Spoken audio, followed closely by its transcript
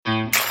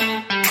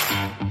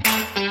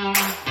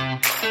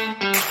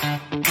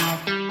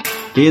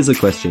Here's a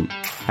question.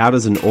 How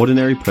does an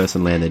ordinary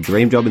person land their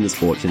dream job in the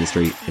sports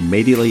industry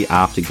immediately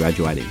after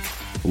graduating?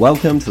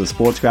 Welcome to the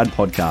Sports Grad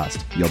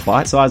Podcast, your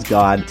bite-sized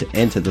guide to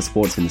enter the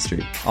sports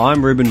industry.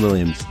 I'm Ruben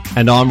Williams.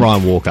 And I'm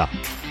Ryan Walker.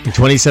 In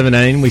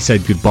 2017, we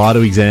said goodbye to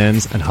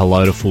exams and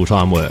hello to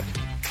full-time work.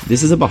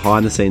 This is a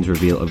behind-the-scenes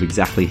reveal of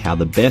exactly how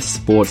the best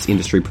sports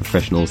industry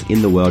professionals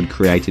in the world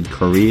created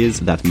careers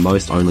that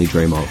most only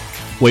dream of.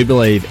 We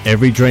believe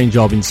every dream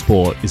job in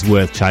sport is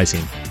worth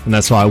chasing, and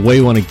that's why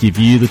we want to give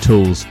you the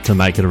tools to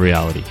make it a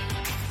reality.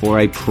 For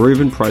a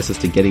proven process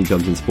to getting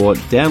jobs in sport,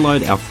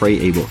 download our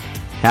free ebook,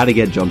 How to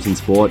Get Jobs in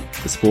Sport,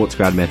 the Sports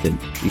Grad Method.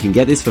 You can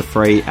get this for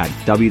free at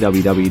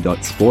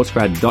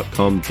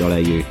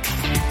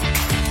www.sportsgrad.com.au.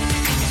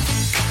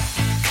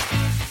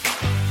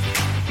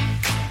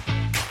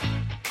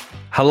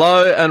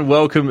 Hello and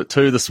welcome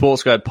to the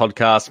Sports Grad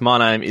Podcast. My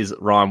name is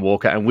Ryan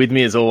Walker, and with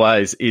me as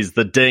always is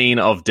the Dean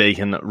of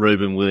Deakin,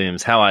 Ruben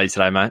Williams. How are you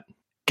today, mate?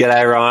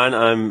 G'day, Ryan.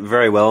 I'm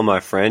very well, my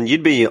friend.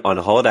 You'd be on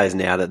holidays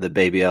now that the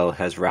BBL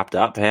has wrapped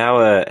up. How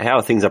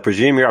are things? I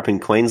presume you're up in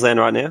Queensland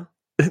right now?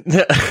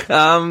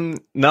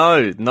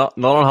 No, not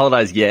on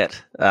holidays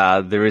yet.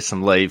 There is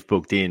some leave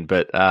booked in,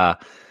 but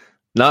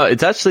no,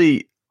 it's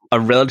actually a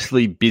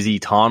relatively busy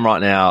time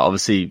right now.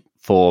 Obviously,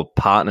 for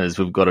partners,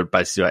 we've got to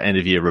basically do our end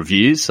of year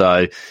reviews,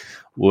 so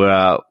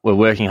we're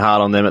working hard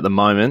on them at the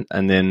moment,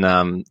 and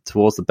then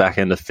towards the back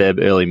end of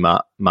Feb, early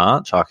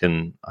March, I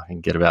can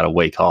get about a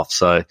week off.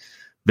 So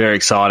very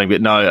exciting,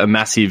 but no, a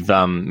massive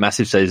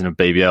season of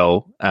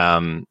BBL,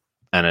 and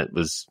it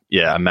was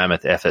a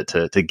mammoth effort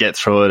to get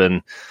through it,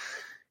 and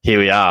here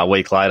we are a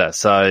week later.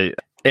 So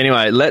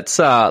anyway, let's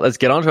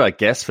get on to our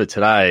guest for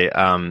today,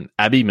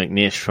 Abby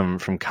McNish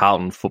from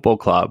Carlton Football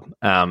Club.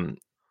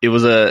 It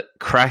was a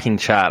cracking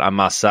chat, I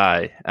must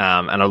say,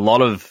 and a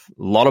lot of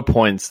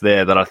points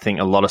there that I think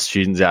a lot of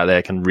students out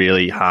there can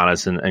really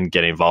harness and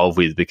get involved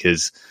with,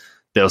 because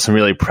there were some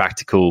really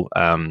practical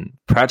points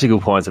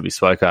that we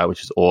spoke about,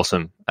 which is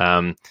awesome.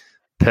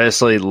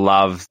 Personally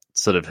loved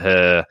sort of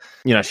her,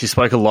 she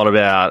spoke a lot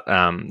about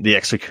the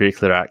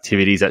extracurricular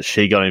activities that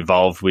she got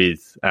involved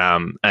with,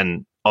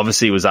 and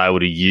obviously was able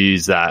to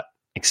use that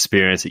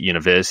experience at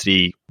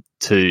university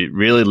to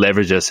really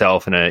leverage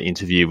herself in an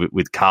interview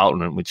with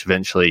Carlton, which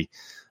eventually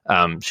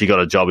she got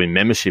a job in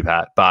membership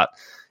at. But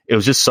it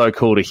was just so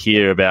cool to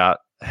hear about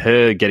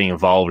her getting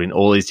involved in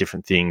all these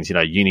different things,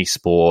 uni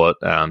sport,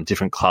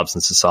 different clubs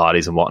and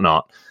societies and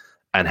whatnot,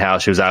 and how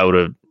she was able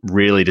to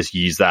really just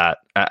use that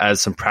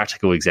as some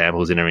practical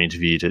examples in her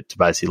interview to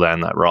basically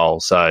land that role.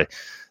 So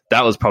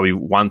that was probably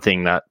one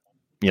thing that,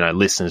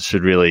 listeners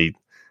should really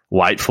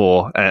wait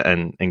for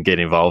and get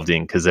involved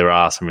in, because there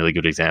are some really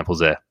good examples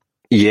there.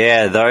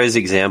 Yeah, those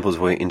examples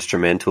were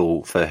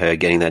instrumental for her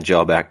getting that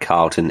job at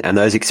Carlton, and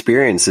those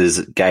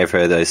experiences gave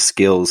her those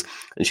skills.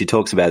 And she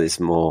talks about this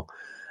more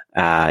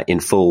in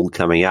full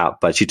coming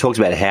up, but she talks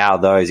about how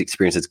those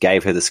experiences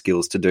gave her the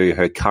skills to do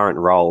her current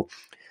role,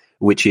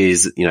 which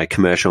is,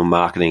 commercial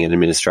marketing and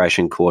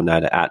administration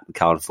coordinator at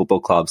Carlton Football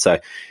Club. So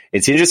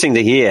it's interesting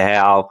to hear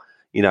how,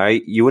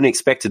 you wouldn't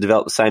expect to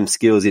develop the same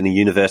skills in a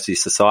university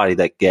society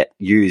that get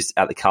used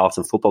at the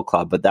Carlton Football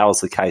Club, but that was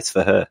the case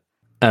for her.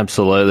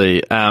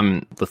 Absolutely.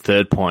 The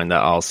third point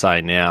that I'll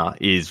say now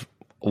is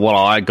what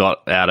I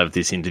got out of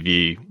this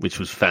interview, which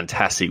was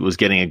fantastic, was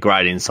getting a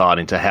great insight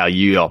into how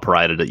you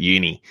operated at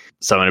uni.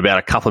 So in about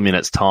a couple of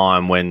minutes'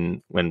 time,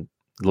 when the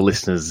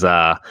listeners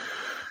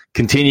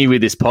continue with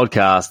this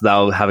podcast,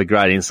 they'll have a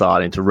great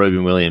insight into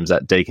Ruben Williams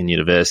at Deakin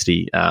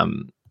University,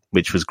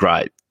 which was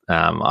great.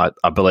 I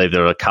believe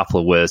there are a couple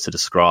of words to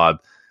describe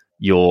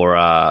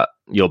your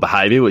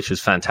behaviour, which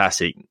was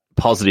fantastic.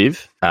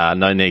 Positive,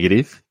 no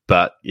negative.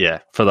 But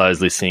yeah, for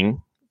those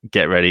listening,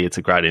 get ready. It's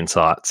a great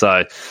insight.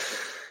 So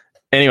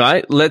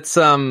anyway, let's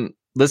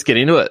get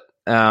into it,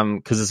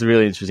 because it's a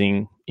really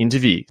interesting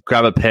interview.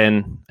 Grab a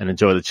pen and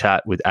enjoy the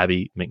chat with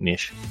Abby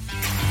McNish.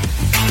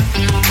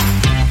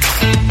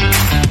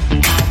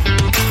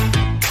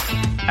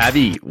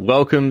 Abby,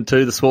 welcome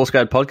to the Sports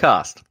Grad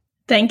Podcast.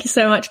 Thank you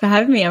so much for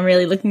having me. I'm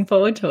really looking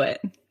forward to it.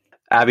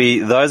 Abby,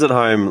 those at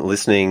home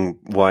listening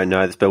won't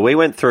know this, but we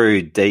went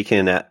through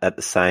Deakin at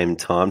the same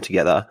time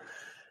together.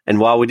 And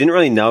while we didn't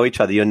really know each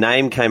other, your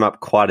name came up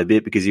quite a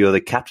bit because you were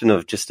the captain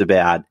of just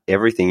about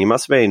everything. You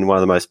must have been one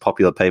of the most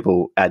popular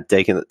people at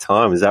Deakin at the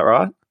time. Is that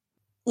right?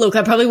 Look,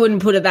 I probably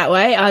wouldn't put it that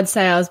way. I'd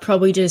say I was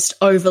probably just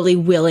overly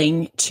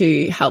willing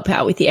to help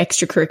out with the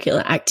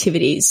extracurricular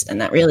activities, and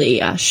that really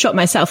shot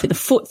myself in the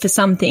foot for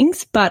some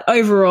things. But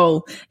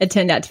overall, it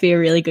turned out to be a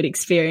really good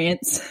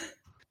experience.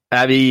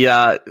 Abby,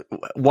 why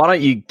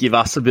don't you give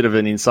us a bit of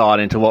an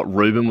insight into what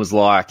Ruben was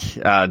like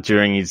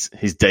during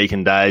his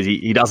Deakin days?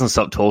 He doesn't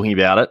stop talking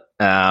about it,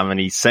 and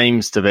he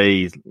seems to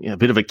be a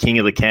bit of a king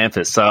of the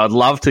campus. So I'd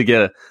love to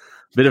get a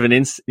bit of an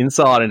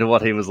insight into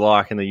what he was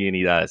like in the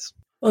uni days.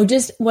 Well,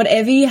 just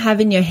whatever you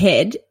have in your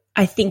head,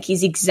 I think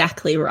is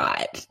exactly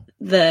right.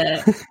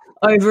 The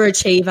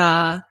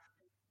overachiever,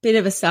 bit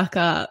of a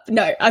sucker.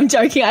 No, I'm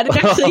joking. I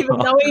didn't actually even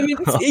know him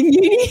in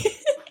uni.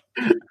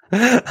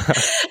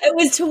 It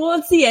was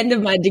towards the end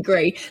of my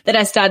degree that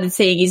I started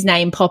seeing his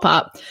name pop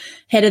up,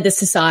 head of the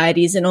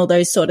societies and all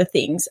those sort of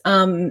things.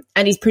 And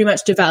he's pretty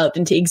much developed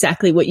into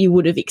exactly what you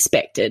would have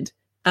expected.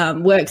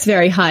 Works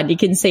very hard. You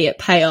can see it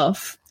pay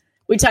off,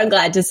 which I'm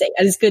glad to see.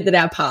 And it's good that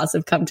our paths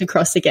have come to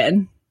cross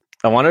again.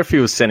 I wonder if he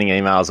was sending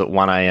emails at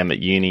 1 a.m. at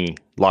uni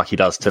like he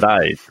does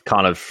today.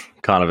 Kind of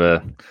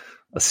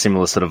a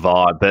similar sort of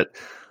vibe. But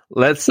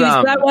let's. Who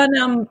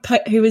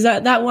was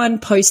that one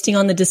posting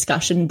on the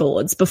discussion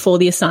boards before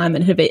the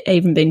assignment had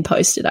even been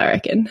posted? I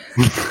reckon.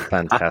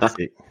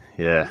 Fantastic.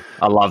 Yeah,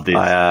 I love this.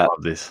 I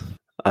love this.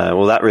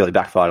 Well, that really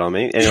backfired on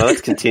me. Anyway,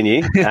 let's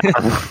continue.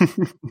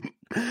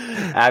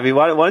 Abby,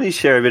 why don't you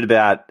share a bit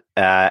about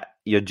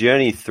your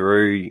journey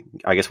through,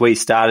 I guess, where you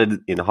started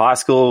in high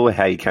school,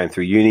 how you came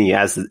through uni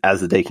as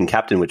the Deakin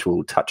captain, which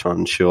we'll touch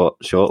on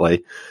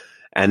shortly,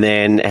 and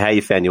then how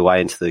you found your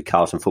way into the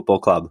Carlton Football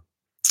Club.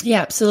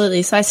 Yeah,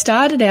 absolutely. So I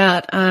started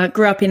out,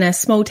 grew up in a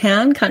small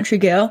town, country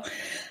girl,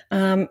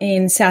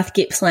 in South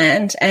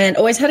Gippsland, and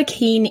always had a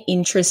keen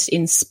interest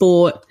in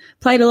sport,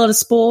 played a lot of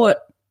sport,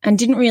 and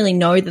didn't really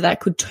know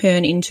that could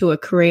turn into a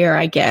career,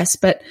 I guess,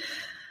 but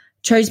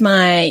chose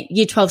my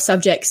year 12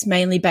 subjects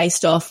mainly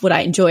based off what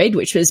I enjoyed,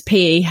 which was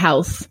PE,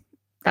 health,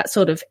 that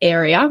sort of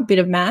area, a bit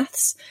of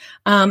maths.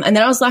 And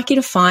then I was lucky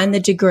to find the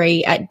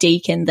degree at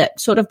Deakin that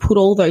sort of put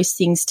all those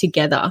things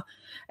together,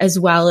 as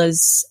well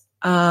as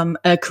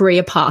a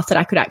career path that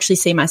I could actually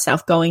see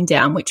myself going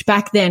down, which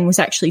back then was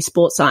actually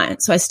sports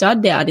science. So I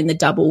started out in the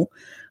double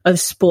of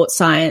sports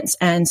science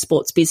and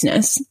sports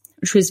business,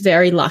 which was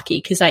very lucky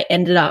because I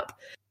ended up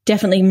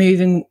definitely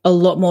moving a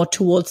lot more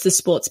towards the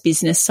sports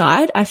business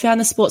side. I found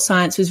the sports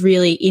science was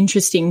really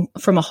interesting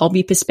from a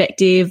hobby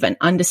perspective and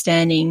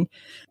understanding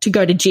to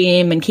go to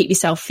gym and keep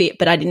yourself fit,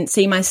 but I didn't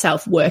see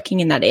myself working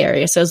in that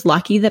area. So I was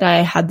lucky that I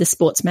had the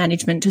sports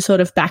management to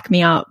sort of back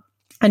me up.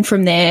 And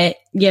from there,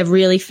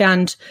 really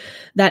found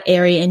that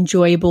area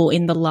enjoyable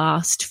in the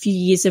last few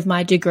years of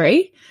my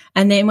degree.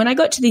 And then when I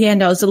got to the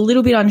end, I was a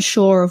little bit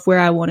unsure of where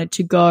I wanted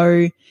to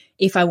go,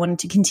 if I wanted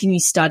to continue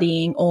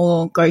studying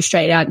or go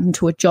straight out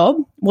into a job.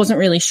 Wasn't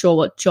really sure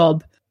what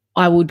job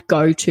I would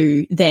go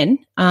to then.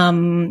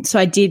 So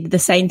I did the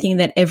same thing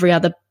that every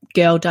other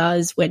girl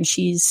does when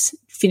she's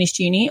finished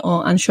uni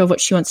or unsure of what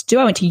she wants to do.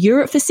 I went to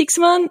Europe for 6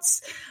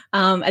 months,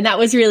 and that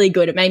was really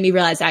good. It made me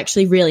realize I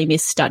actually really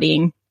miss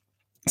studying.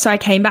 So I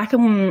came back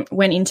and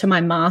went into my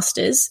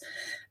master's,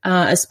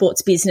 a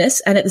sports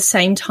business. And at the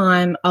same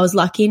time, I was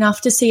lucky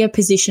enough to see a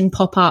position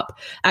pop up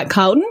at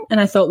Carlton. And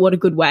I thought, what a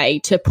good way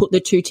to put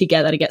the two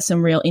together to get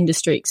some real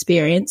industry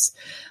experience.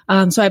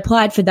 So I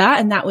applied for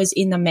that, and that was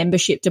in the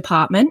membership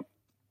department.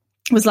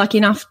 Was lucky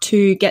enough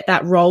to get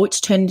that role,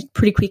 which turned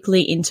pretty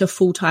quickly into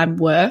full-time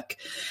work,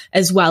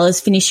 as well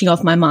as finishing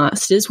off my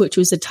master's, which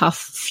was a tough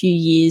few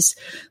years.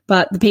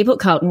 But the people at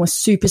Carlton were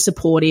super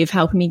supportive,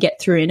 helping me get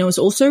through. And it was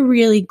also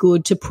really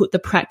good to put the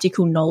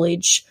practical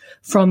knowledge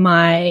from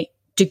my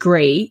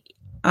degree.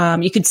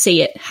 You could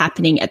see it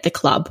happening at the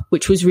club,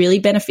 which was really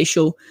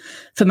beneficial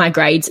for my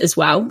grades as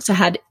well. So I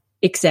had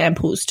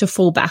examples to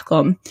fall back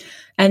on.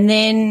 And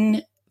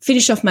then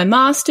finished off my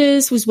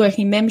master's, was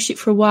working membership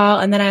for a while,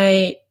 and then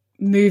I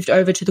moved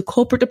over to the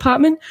corporate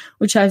department,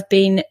 which I've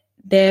been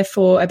there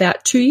for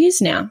about 2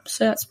 years now.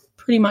 So that's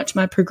pretty much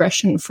my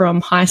progression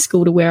from high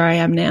school to where I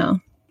am now.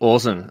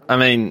 Awesome. I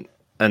mean,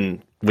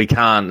 and we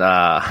can't,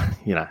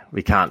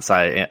 we can't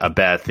say a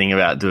bad thing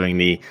about doing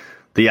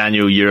the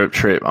annual Europe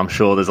trip. I'm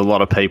sure there's a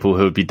lot of people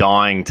who would be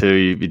dying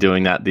to be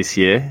doing that this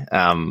year.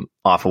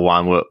 I, for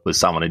one, was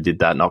someone who did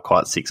that, not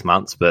quite 6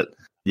 months, but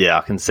yeah,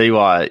 I can see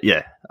why,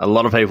 a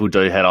lot of people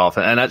do head off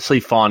and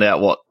actually find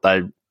out what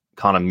they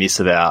kind of miss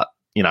about,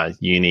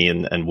 uni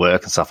and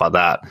work and stuff like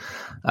that.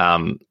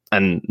 And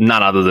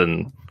none other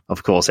than,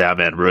 of course, our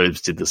man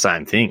Rubes did the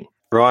same thing.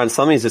 Ryan,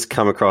 something's just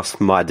come across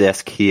my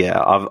desk here.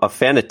 I've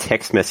found a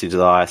text message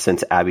that I sent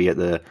to Abby at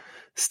the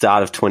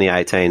start of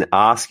 2018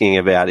 asking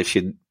about if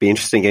she'd be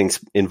interested in getting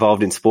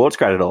involved in sports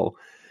grad at all.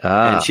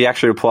 And she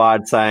actually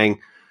replied saying,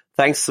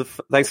 thanks for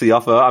the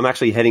offer. I'm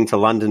actually heading to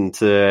London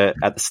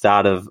at the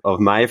start of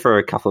May for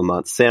a couple of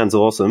months. Sounds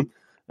awesome.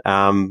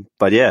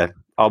 But yeah,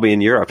 I'll be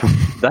in Europe.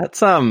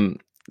 That's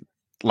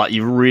like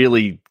you've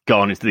really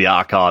gone into the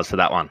archives for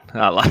that one.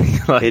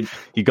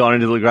 You've gone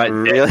into the great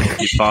really depth of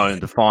your phone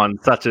to find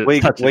such a.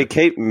 We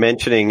keep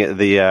mentioning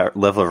the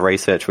level of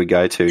research we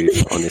go to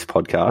on this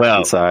podcast,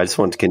 and so I just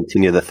want to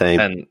continue the theme,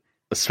 and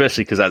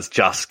especially because that's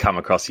just come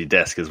across your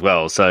desk as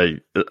well. So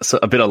it's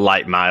a bit of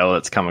late mail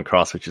that's come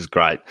across, which is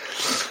great.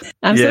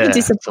 I'm sort of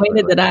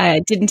disappointed that I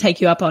didn't take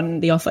you up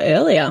on the offer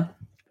earlier.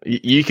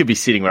 You could be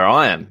sitting where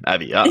I am,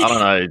 Abby. I don't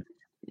know.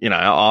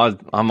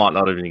 I might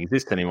not even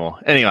exist anymore.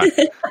 Anyway,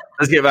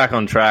 let's get back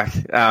on track.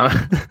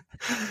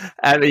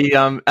 Abby,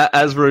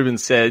 as Ruben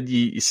said,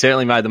 you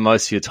certainly made the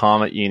most of your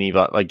time at uni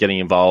by getting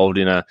involved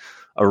in a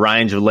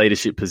range of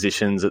leadership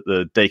positions at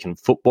the Deakin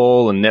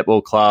football and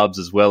netball clubs,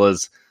 as well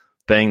as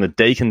being the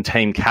Deakin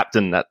team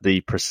captain at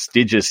the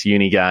prestigious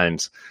uni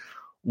games.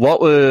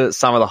 What were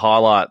some of the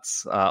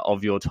highlights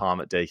of your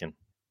time at Deakin?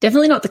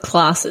 Definitely not the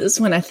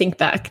classes. When I think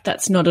back,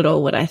 that's not at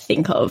all what I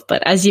think of.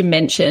 But as you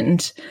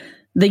mentioned,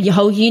 the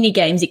whole uni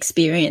games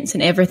experience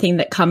and everything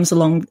that comes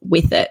along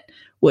with it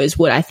was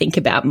what I think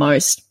about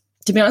most.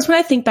 To be honest, when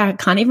I think back, I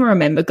can't even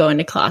remember going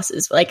to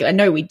classes. Like, I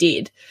know we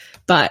did,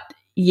 but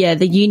yeah,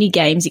 the uni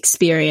games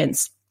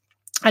experience,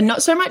 and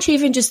not so much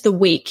even just the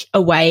week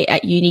away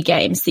at uni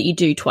games that you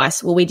do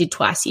twice. Well, we did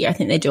twice a year. I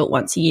think they do it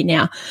once a year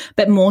now,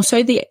 but more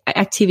so the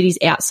activities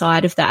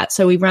outside of that.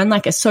 So we ran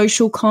like a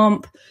social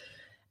comp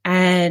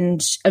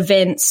and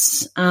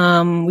events.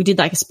 We did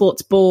like a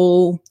sports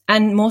ball,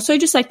 and more so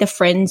just like the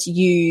friends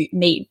you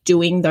meet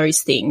doing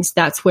those things.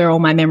 That's where all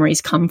my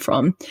memories come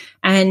from.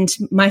 And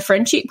my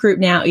friendship group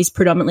now is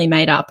predominantly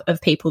made up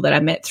of people that I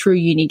met through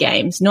uni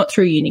games, not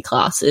through uni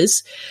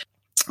classes.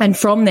 And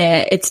from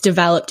there, it's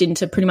developed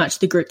into pretty much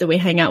the group that we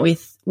hang out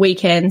with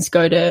weekends,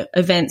 go to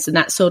events and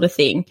that sort of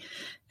thing.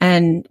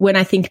 And when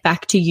I think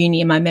back to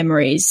uni and my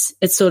memories,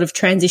 it sort of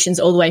transitions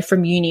all the way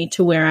from uni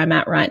to where I'm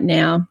at right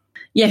now.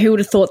 Yeah, who would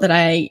have thought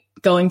that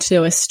going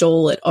to a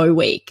stall at O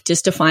Week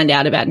just to find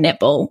out about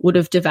netball would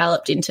have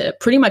developed into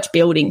pretty much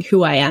building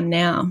who I am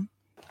now.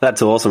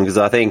 That's awesome, because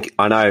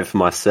I know for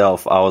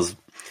myself,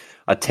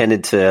 I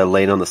tended to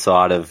lean on the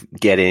side of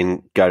get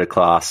in, go to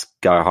class,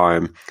 go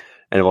home.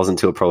 And it wasn't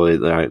until probably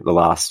the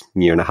last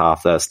year and a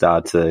half that I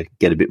started to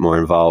get a bit more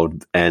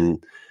involved.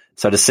 And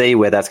so to see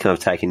where that's kind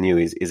of taken you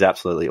is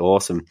absolutely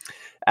awesome.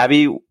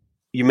 Abby,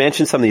 you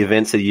mentioned some of the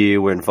events that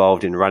you were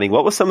involved in running.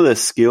 What were some of the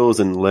skills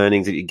and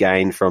learnings that you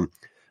gained from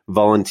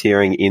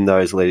volunteering in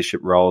those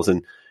leadership roles,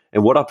 and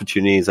what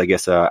opportunities, I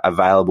guess, are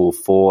available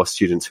for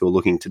students who are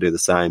looking to do the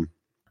same?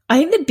 I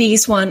think the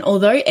biggest one,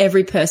 although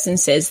every person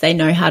says they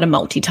know how to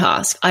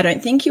multitask, I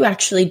don't think you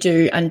actually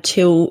do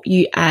until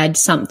you add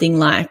something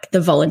like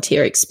the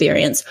volunteer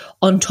experience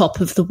on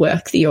top of the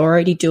work that you're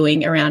already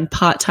doing around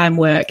part-time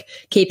work,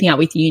 keeping up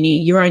with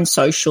uni, your own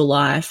social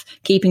life,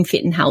 keeping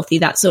fit and healthy,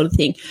 that sort of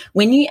thing.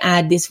 When you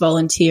add this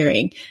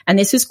volunteering, and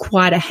this is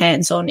quite a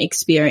hands-on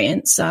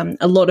experience, a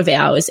lot of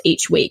hours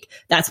each week,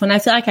 that's when I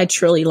feel like I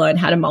truly learn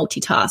how to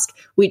multitask,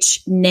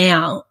 which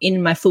now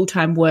in my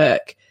full-time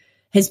work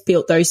has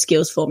built those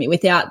skills for me.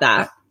 Without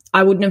that,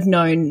 I wouldn't have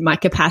known my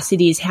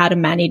capacities, how to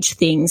manage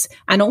things,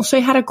 and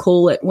also how to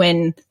call it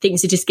when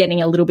things are just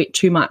getting a little bit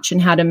too much,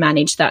 and how to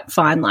manage that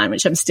fine line,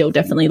 which I'm still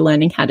definitely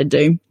learning how to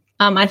do.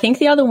 I think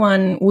the other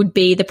one would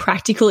be the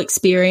practical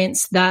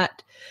experience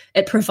that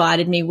it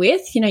provided me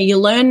with. You know, you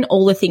learn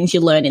all the things you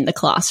learn in the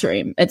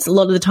classroom. It's a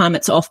lot of the time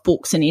it's off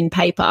books and in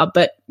paper,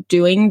 but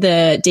doing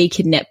the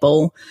D-Kid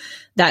netball,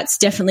 that's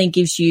definitely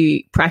gives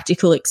you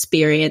practical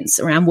experience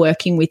around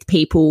working with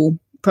people,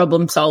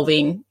 problem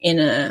solving in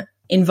a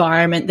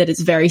environment that is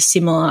very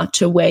similar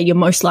to where you're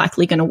most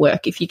likely going to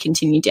work if you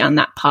continue down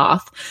that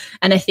path.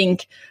 And I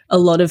think a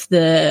lot of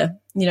the,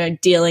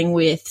 dealing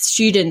with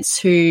students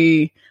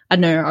who, I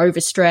don't know, are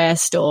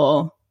overstressed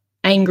or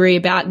angry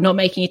about not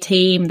making a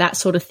team, that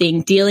sort of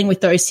thing, dealing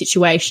with those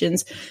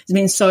situations has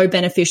been so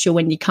beneficial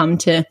when you come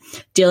to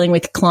dealing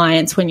with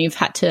clients when you've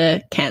had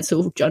to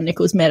cancel John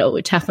Nichols' medal,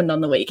 which happened on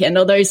the weekend.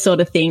 All those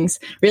sort of things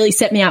really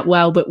set me up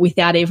well, but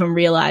without even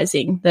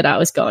realizing that I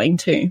was going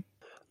to.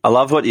 I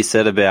love what you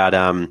said about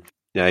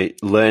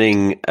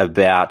learning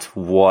about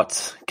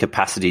what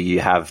capacity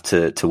you have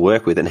to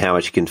work with and how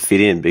much you can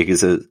fit in,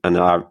 because and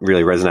I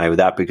really resonate with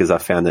that, because I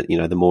found that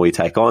the more you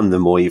take on, the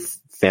more you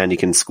found you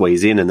can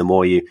squeeze in, and the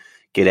more you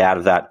get out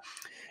of that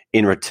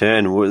in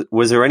return.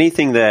 Was there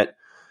anything that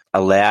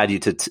allowed you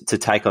to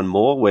take on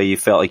more, where you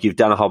felt like you've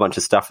done a whole bunch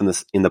of stuff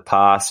in the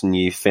past and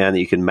you found that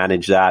you can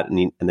manage that,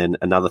 and then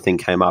another thing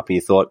came up and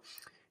you thought,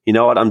 you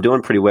know what, I'm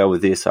doing pretty well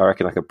with this. I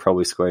reckon I could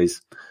probably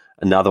squeeze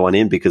another one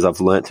in because I've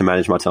learnt to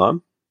manage my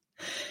time?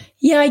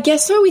 Yeah, I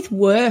guess so. With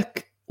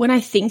work, when I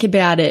think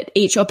about it,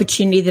 each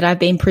opportunity that I've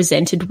been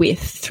presented with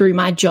through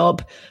my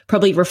job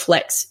probably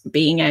reflects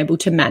being able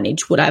to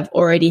manage what I've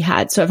already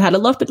had. So I've had a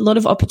lot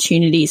of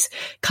opportunities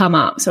come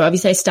up. So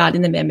obviously I started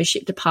in the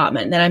membership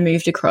department, and then I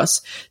moved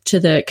across to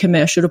the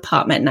commercial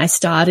department, and I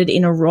started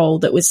in a role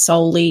that was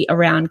solely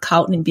around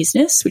Carlton in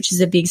Business, which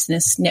is a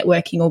business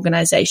networking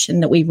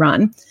organization that we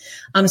run.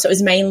 So it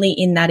was mainly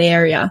in that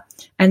area.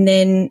 And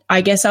then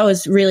I guess I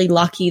was really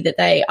lucky that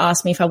they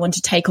asked me if I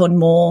wanted to take on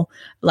more,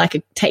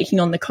 like taking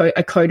on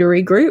a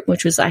coterie group,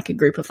 which was like a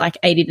group of like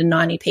 80 to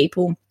 90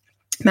 people,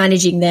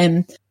 managing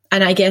them.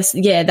 And I guess,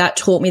 that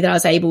taught me that I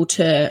was able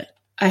to,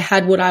 I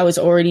had what I was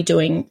already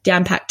doing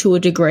down packed to a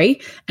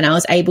degree, and I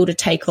was able to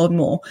take on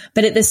more.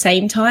 But at the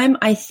same time,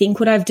 I think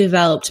what I've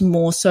developed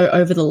more so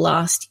over the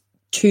last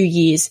 2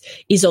 years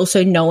is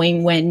also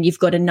knowing when you've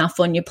got enough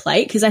on your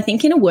plate. Because I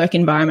think in a work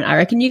environment, I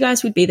reckon you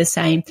guys would be the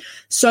same.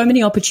 So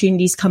many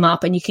opportunities come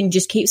up, and you can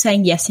just keep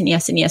saying yes and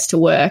yes and yes to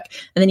work,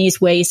 and then you just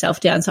wear yourself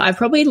down. So I've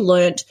probably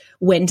learnt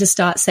when to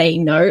start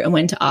saying no and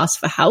when to ask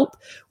for help,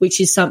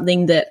 which is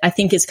something that I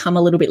think has come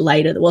a little bit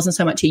later. That wasn't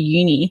so much a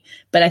uni,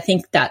 but I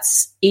think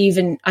that's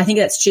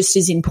just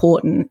as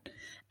important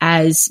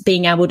as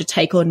being able to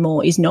take on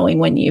more, is knowing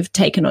when you've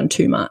taken on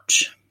too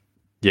much.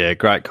 Yeah,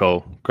 great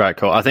call.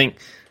 I think,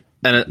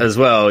 and as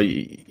well,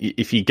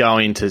 if you go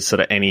into sort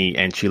of any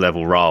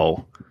entry-level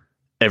role,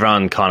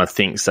 everyone kind of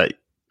thinks that,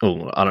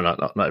 well, I don't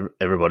know, not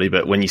everybody,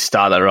 but when you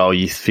start that role,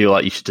 you feel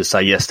like you should just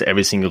say yes to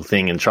every single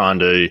thing and try and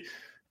do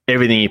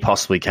everything you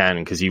possibly can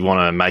because you want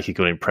to make a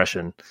good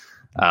impression.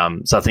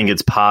 So I think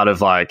it's part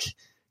of like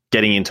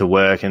getting into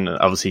work and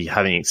obviously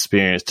having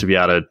experience to be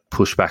able to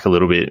push back a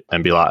little bit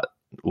and be like,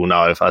 well,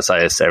 no, if I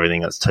say yes to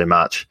everything, that's too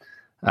much.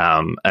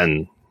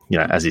 And, you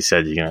know, as you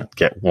said, you're going to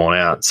get worn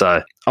out.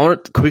 So I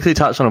want to quickly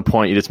touch on a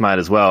point you just made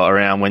as well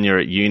around when you're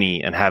at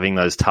uni and having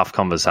those tough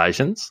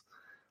conversations.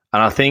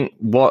 And I think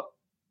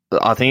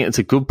it's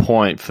a good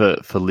point for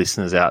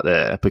listeners out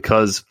there,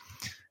 because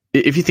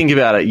if you think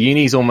about it,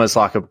 uni is almost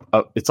like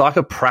it's like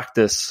a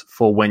practice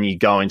for when you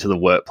go into the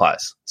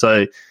workplace.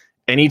 So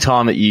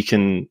anytime that you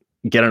can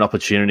get an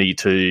opportunity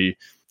to, you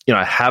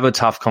know, have a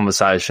tough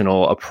conversation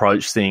or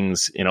approach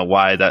things in a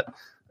way that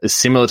is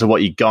similar to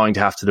what you're going to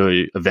have to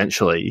do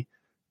eventually,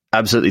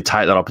 absolutely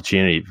take that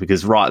opportunity,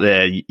 because right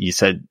there you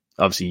said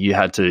obviously you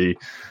had to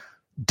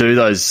do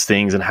those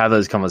things and have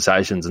those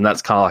conversations, and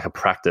that's kind of like a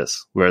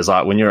practice. Whereas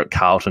like when you're at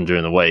Carlton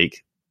during the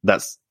week,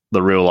 that's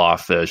the real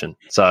life version.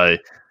 So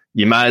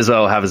you may as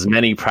well have as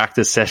many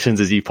practice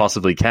sessions as you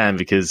possibly can,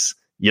 because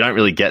you don't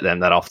really get them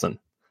that often.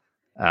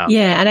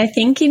 Yeah, and I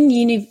think in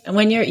uni,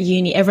 when you're at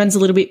uni, everyone's a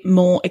little bit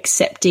more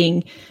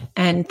accepting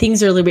and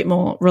things are a little bit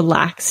more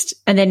relaxed.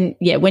 And then,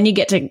 yeah, when you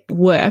get to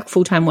work,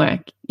 full-time work,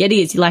 it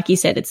is, like you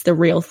said, it's the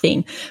real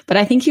thing. But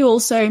I think you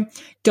also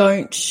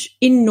don't,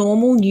 in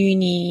normal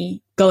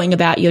uni going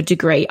about your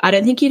degree, I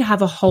don't think you'd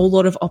have a whole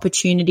lot of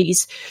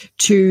opportunities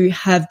to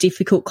have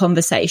difficult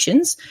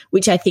conversations,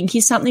 which I think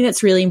is something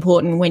that's really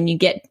important when you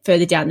get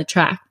further down the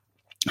track.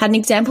 I had an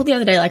example the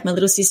other day, like my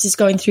little sister's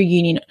going through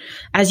uni.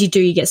 As you do,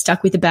 you get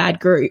stuck with a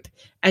bad group.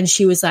 And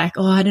she was like,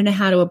 oh, I don't know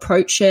how to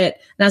approach it.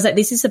 And I was like,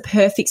 this is a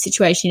perfect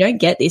situation. You don't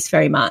get this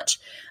very much.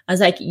 I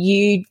was like,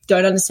 you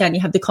don't understand.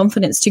 You have the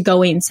confidence to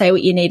go in, say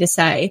what you need to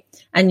say,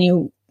 and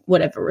you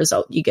whatever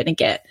result you're going to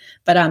get.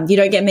 But you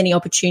don't get many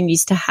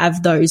opportunities to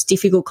have those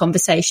difficult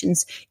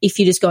conversations if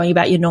you're just going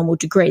about your normal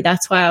degree.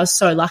 That's why I was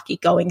so lucky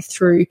going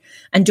through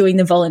and doing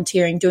the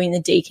volunteering, doing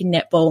the deacon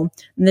netball.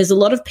 And there's a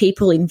lot of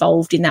people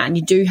involved in that, and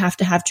you do have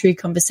to have true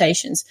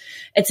conversations.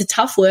 It's a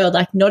tough world.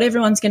 Like, not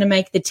everyone's going to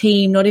make the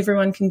team. Not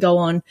everyone can go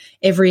on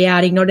every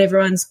outing. Not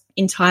everyone's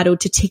entitled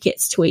to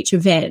tickets to each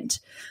event,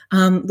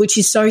 which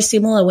is so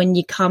similar when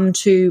you come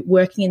to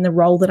working in the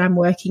role that I'm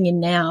working in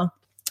now.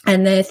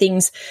 And there are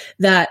things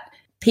that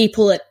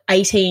people at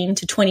 18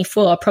 to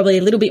 24 are probably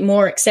a little bit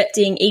more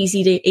accepting,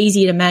 easier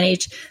to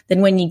manage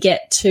than when you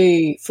get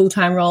to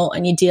full-time role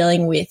and you're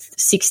dealing with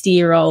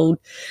 60-year-old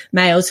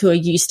males who are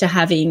used to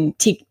having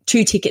 2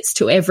 tickets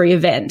to every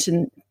event,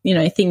 and, you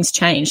know, things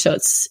change. So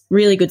it's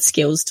really good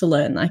skills to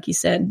learn, like you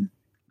said.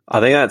 I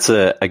think that's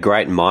a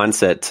great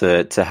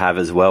mindset to have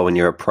as well when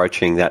you're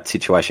approaching that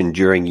situation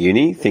during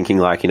uni, thinking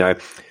like, you know,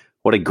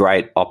 what a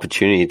great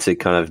opportunity to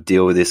kind of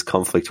deal with this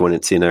conflict when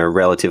it's in a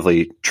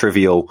relatively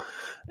trivial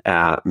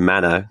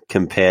manner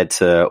compared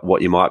to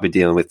what you might be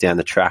dealing with down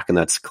the track. And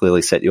that's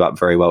clearly set you up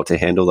very well to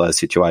handle those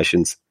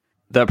situations.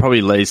 That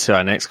probably leads to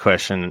our next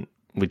question,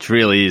 which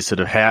really is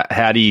sort of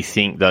how do you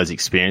think those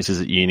experiences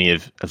at uni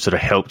have sort of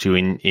helped you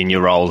in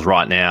your roles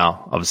right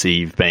now? Obviously,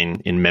 you've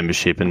been in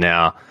membership and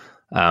now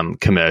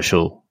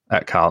commercial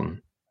at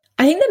Carlton.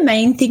 I think the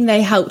main thing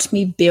they helped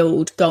me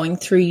build going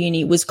through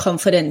uni was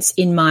confidence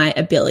in my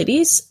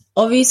abilities.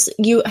 Obviously,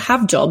 you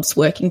have jobs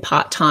working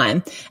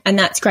part-time, and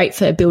that's great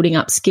for building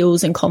up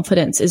skills and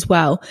confidence as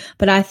well.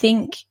 But I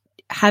think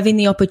having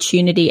the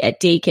opportunity at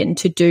Deakin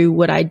to do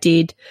what I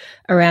did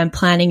around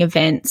planning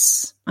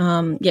events,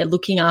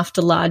 looking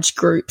after large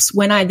groups,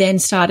 when I then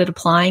started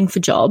applying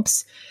for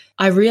jobs,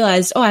 I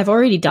realized, I've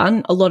already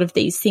done a lot of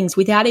these things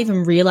without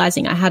even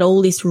realizing I had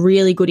all this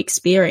really good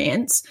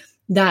experience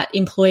that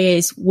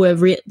employers were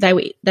they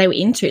were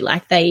into.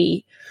 Like,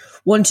 they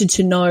wanted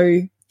to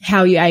know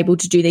how you're able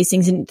to do these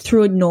things, and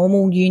through a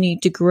normal uni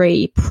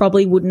degree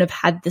probably wouldn't have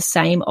had the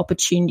same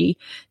opportunity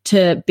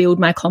to build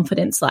my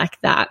confidence like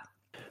that.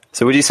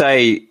 So would you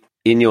say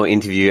in your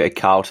interview at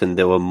Carlton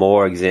there were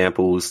more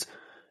examples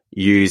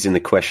used in the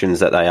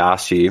questions that they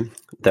asked you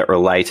that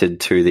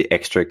related to the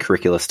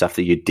extracurricular stuff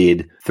that you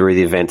did through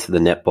the events of the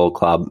netball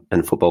club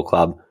and football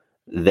club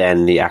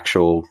than the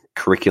actual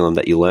curriculum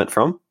that you learnt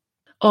from?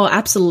 Oh,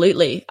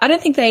 absolutely. I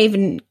don't think they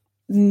even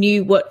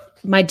knew what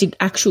my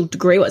actual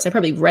degree was. I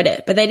probably read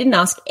it, but they didn't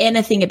ask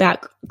anything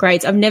about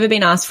grades. I've never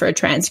been asked for a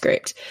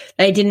transcript.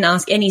 They didn't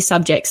ask any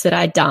subjects that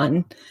I'd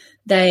done.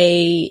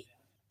 They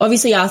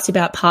obviously asked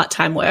about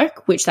part-time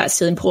work, which that's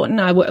still important.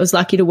 I was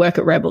lucky to work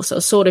at Rebel, so I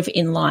was sort of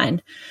in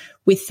line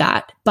with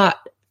that. But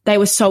they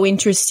were so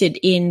interested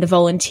in the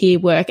volunteer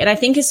work. And I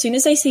think as soon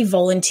as they see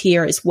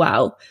volunteer as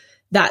well,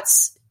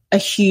 that's a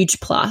huge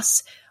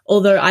plus.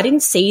 Although I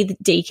didn't see the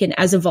Deakin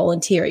as a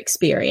volunteer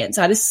experience.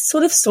 I just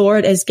sort of saw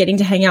it as getting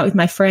to hang out with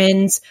my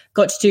friends,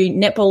 got to do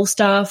netball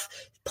stuff,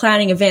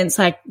 planning events.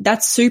 Like,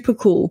 that's super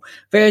cool.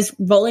 Whereas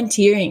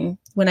volunteering,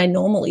 when I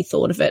normally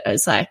thought of it, I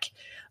was like,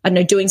 I don't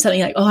know, doing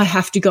something like, I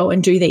have to go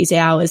and do these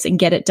hours and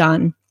get it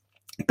done.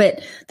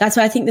 But that's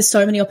why I think there's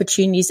so many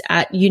opportunities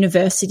at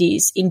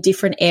universities in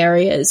different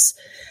areas.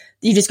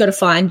 You just got to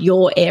find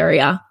your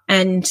area,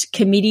 and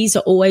committees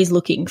are always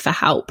looking for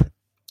help.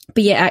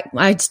 But yeah,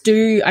 I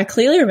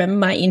clearly remember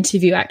my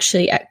interview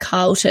actually at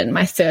Carlton,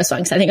 my first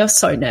one, because I think I was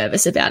so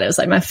nervous about it. It was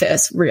like my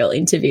first real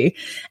interview.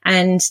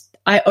 And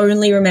I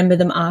only remember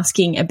them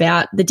asking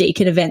about the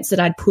Deakin events that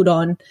I'd put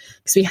on,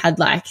 because we had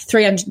like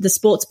 300, the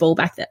sports ball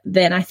back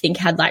then I think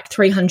had like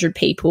 300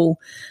 people.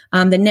 The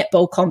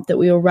netball comp that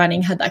we were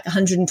running had like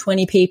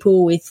 120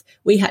 people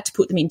we had to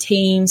put them in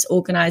teams,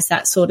 organize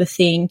that sort of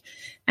thing.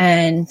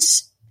 And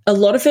a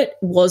lot of it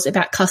was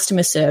about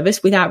customer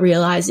service without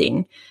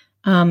realizing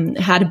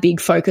had a big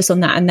focus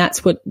on that. And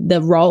that's what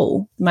the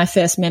role, my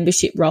first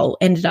membership role,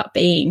 ended up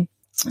being.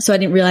 So I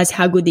didn't realize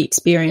how good the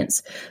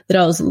experience that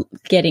I was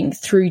getting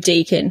through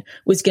Deakin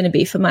was going to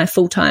be for my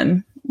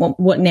full-time,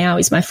 what now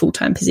is my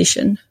full-time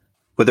position.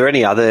 Were there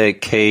any other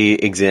key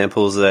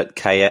examples that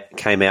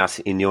came out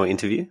in your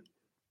interview?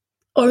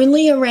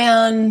 Only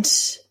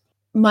around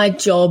my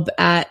job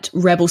at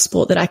Rebel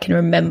Sport that I can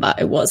remember.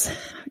 It was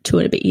 2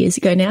 and a bit years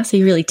ago now, so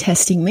you're really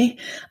testing me.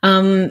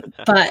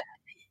 But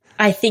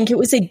I think it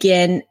was,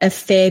 again, a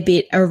fair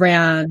bit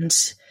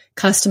around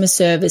customer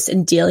service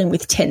and dealing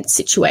with tense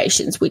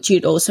situations, which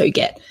you'd also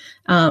get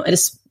at a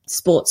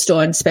sports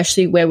store, and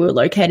especially where we were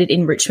located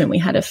in Richmond, we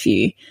had a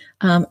few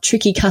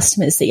tricky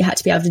customers that you had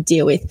to be able to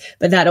deal with.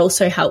 But that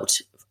also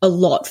helped a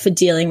lot for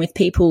dealing with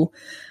people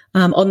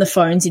on the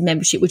phones in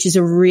membership, which is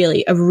a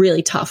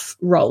really tough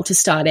role to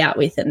start out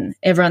with. And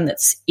everyone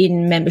that's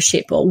in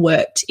membership or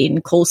worked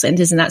in call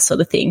centres and that sort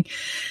of thing,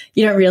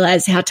 you don't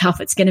realise how tough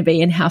it's going to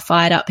be and how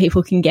fired up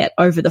people can get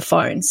over the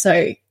phone.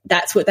 So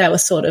that's what they were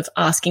sort of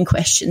asking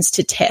questions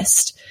to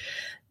test,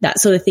 that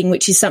sort of thing,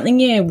 which is something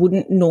you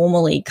wouldn't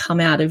normally come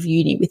out of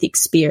uni with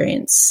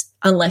experience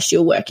unless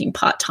you're working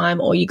part-time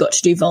or you got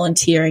to do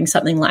volunteering,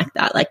 something like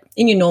that. Like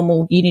in your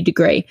normal uni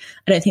degree,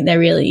 I don't think they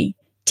really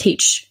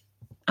teach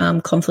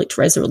conflict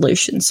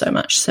resolution so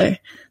much. So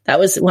that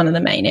was one of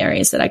the main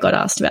areas that I got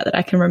asked about that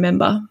I can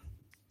remember.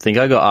 I think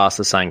I got asked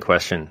the same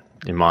question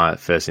in my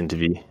first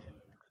interview.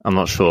 I'm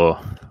not sure,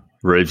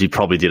 Rubes, you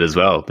probably did as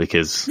well,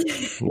 because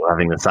we're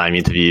having the same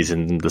interviews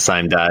in the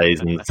same days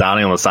and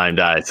starting on the same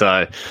day.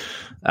 So,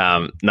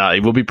 no,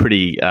 it will be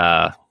pretty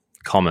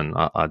common,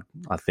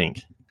 I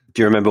think.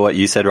 Do you remember what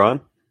you said,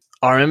 Ryan?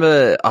 I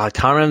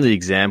can't remember the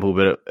example,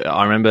 but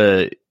I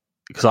remember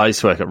because I used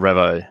to work at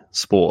Revo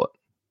Sport,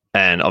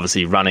 and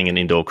obviously running an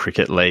indoor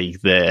cricket league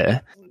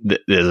there,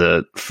 there's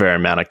a fair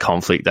amount of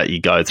conflict that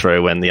you go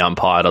through when the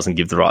umpire doesn't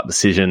give the right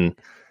decision.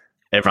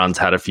 Everyone's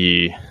had a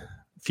few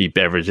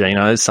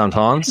beveraginos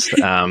sometimes.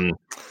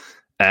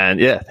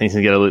 And yeah, things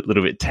can get a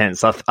little bit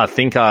tense. I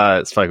think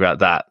I spoke about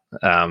that.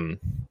 But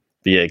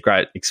yeah,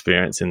 great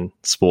experience in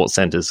sports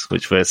centres,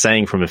 which we're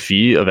seeing from a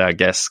few of our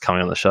guests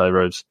coming on the show,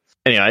 Rubes.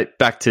 Anyway,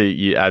 back to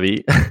you,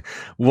 Abby.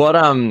 What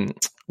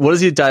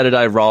does your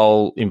day-to-day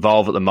role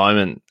involve at the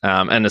moment,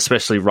 and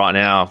especially right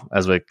now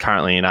as we're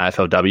currently in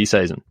AFLW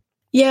season?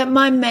 Yeah,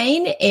 my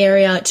main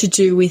area to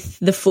do with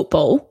the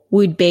football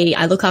would be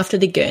I look after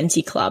the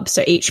Guernsey club.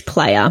 So each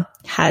player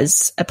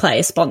has a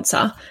player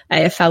sponsor.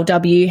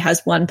 AFLW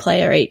has one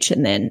player each,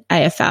 and then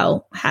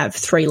AFL have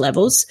 3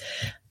 levels.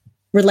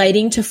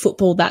 Relating to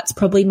football, that's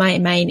probably my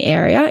main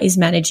area, is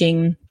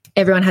managing.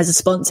 Everyone has a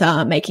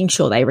sponsor, making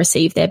sure they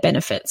receive their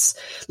benefits,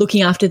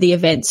 looking after the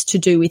events to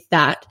do with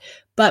that.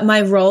 But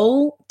my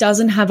role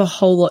doesn't have a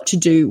whole lot to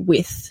do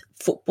with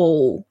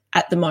football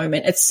at the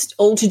moment. It's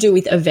all to do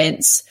with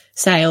events,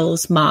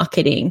 sales,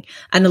 marketing,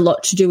 and a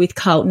lot to do with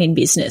Carlton in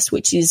business,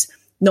 which is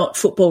not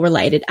football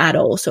related at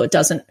all. So it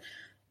doesn't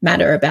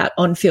matter about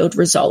on-field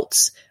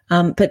results.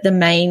 But the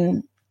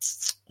main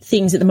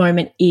things at the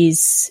moment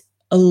is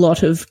a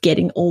lot of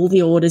getting all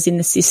the orders in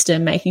the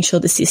system, making sure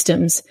the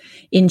system's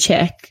in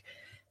check,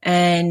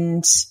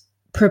 and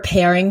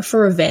preparing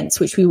for events,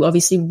 which we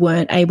obviously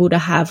weren't able to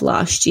have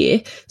last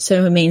year.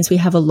 So it means we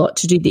have a lot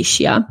to do this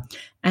year,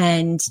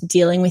 and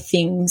dealing with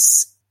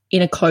things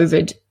in a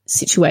COVID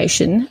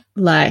situation.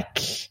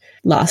 Like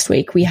last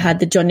week, we had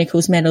the John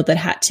Nichols medal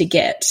that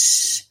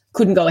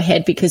couldn't go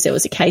ahead because there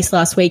was a case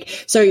last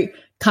week. So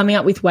coming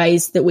up with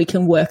ways that we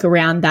can work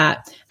around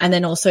that, and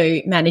then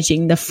also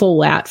managing the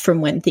fallout from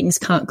when things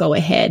can't go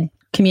ahead,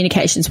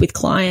 communications with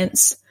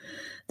clients,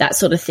 that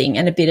sort of thing,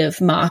 and a bit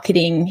of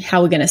marketing,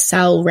 how we're going to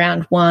sell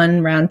round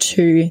 1, round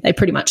 2. They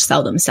pretty much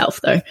sell themselves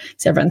though,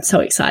 because everyone's so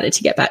excited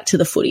to get back to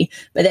the footy.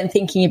 But then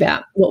thinking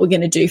about what we're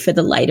going to do for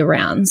the later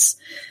rounds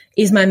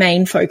is my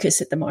main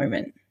focus at the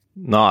moment.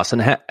 Nice.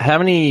 And how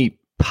many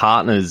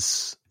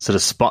partners sort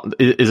of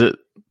is it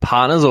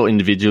partners or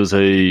individuals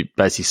who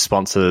basically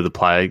sponsor the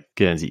player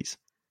Guernseys?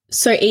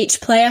 So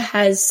each player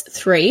has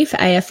 3 for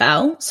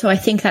AFL. So I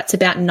think that's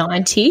about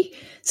 90.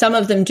 Some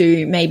of them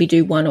maybe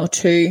do 1 or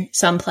 2.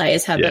 Some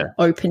players have an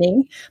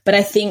opening. But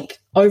I think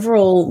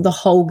overall the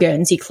whole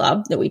Guernsey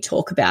club that we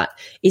talk about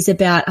is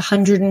about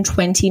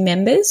 120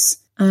 members.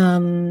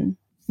 And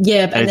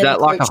is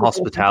that like a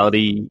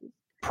hospitality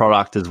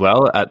product as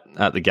well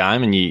at the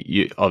game, and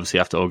you obviously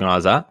have to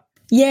organise that?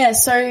 Yeah,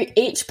 so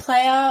each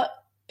player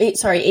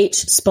each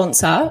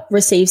sponsor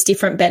receives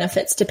different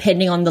benefits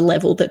depending on the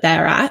level that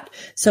they're at.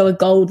 So a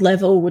gold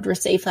level would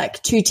receive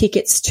like 2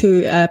 tickets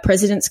to a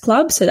President's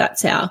Club. So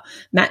that's our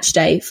match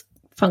day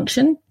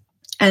function.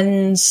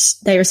 And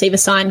they receive a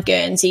signed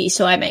Guernsey.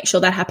 So I make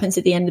sure that happens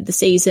at the end of the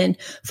season.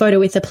 Photo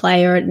with a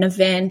player at an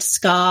event,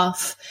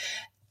 scarf.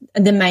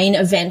 The main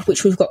event,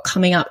 which we've got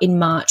coming up in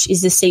March,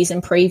 is the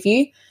season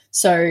preview.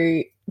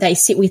 So they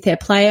sit with their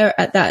player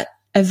at that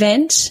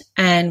event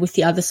and with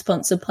the other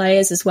sponsor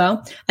players as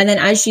well. And then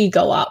as you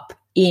go up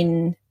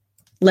in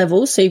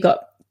levels, so you've got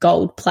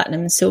gold,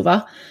 platinum, and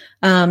silver,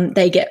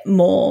 they get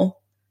more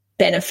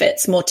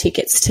benefits, more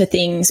tickets to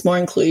things, more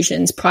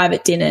inclusions,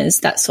 private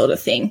dinners, that sort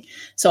of thing.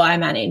 So I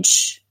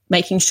manage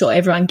making sure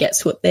everyone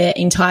gets what they're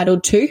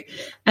entitled to,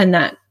 and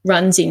that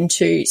runs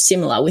into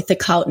similar with the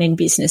Carlton in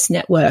Business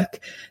Network,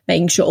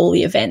 making sure all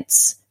the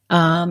events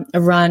are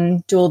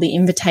run, do all the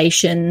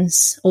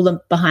invitations, all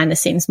the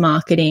behind-the-scenes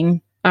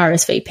marketing,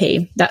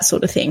 RSVP, that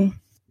sort of thing.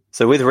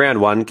 So with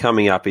round 1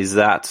 coming up, is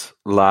that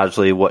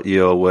largely what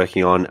you're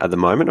working on at the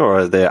moment, or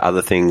are there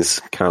other things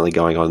currently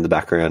going on in the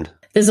background?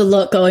 There's a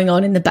lot going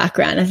on in the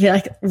background. I feel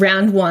like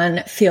round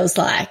 1 feels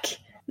like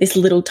this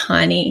little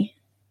tiny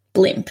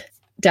blimp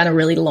down a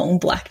really long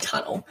black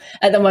tunnel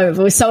at the moment.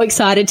 But we're so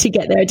excited to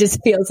get there. It just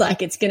feels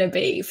like it's going to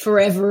be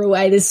forever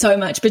away. There's so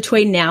much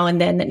between now and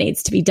then that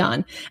needs to be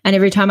done. And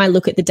every time I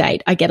look at the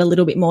date, I get a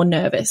little bit more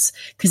nervous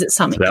because it's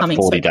something coming.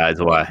 40 days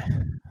away.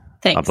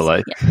 Thanks. I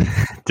believe.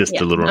 Yeah. Just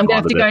a little. I'm going to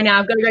have to go now.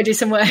 I've got to go do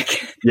some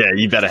work. Yeah,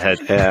 you better head.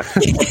 Yeah.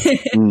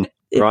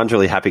 Ryan's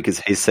really happy because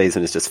his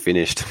season is just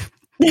finished.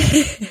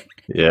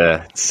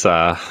 Yeah, it's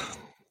a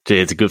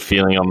good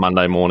feeling on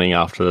Monday morning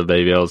after the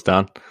BBL's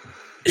done.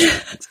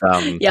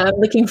 Yeah, I'm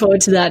looking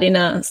forward to that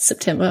in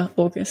September,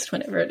 August,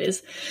 whenever it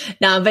is.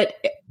 No, but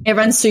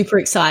everyone's super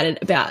excited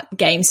about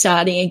games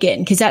starting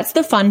again because that's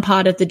the fun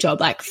part of the job.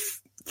 Like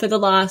for the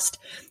last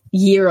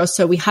year or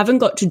so, we haven't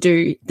got to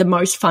do the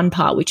most fun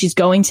part, which is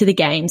going to the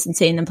games and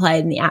seeing them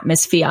played in the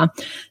atmosphere.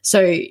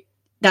 So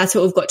that's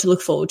what we've got to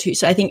look forward to.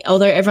 So I think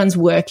although everyone's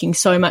working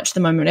so much at the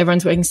moment,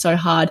 everyone's working so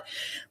hard,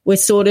 we're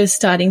sort of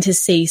starting to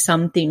see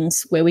some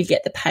things where we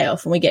get the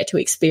payoff and we get to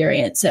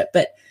experience it.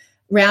 But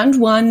round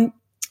 1,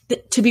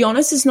 to be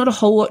honest, there's not a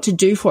whole lot to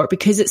do for it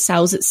because it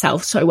sells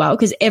itself so well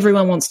because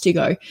everyone wants to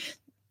go.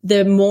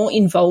 The more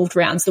involved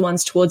rounds, the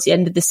ones towards the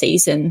end of the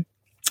season,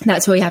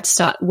 that's where you have to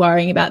start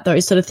worrying about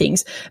those sort of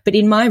things. But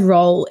in my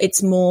role,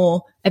 it's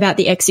more about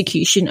the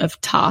execution of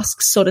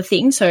tasks sort of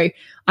thing. So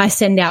I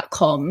send out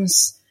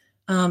comms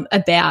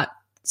about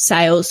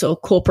sales or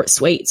corporate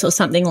suites or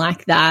something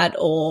like that,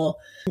 or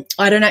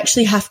I don't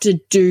actually have to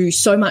do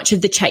so much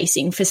of the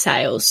chasing for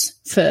sales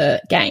for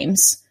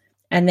games.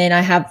 And then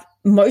I have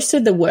most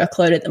of the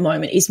workload at the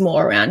moment is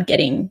more around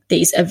getting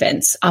these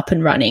events up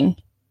and running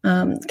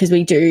because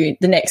we do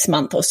the next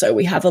month or so,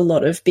 we have a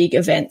lot of big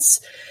events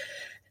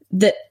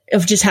that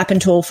have just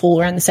happened to all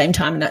fall around the same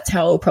time, and that's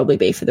how it will probably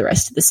be for the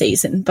rest of the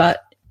season.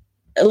 But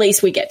at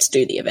least we get to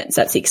do the events.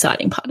 That's the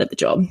exciting part of the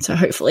job. So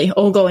hopefully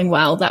all going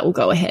well, that will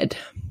go ahead.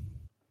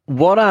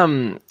 What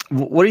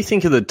do you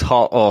think are the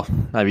top or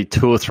maybe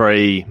 2 or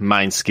 3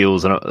 main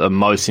skills that are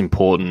most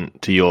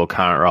important to your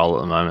current role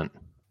at the moment?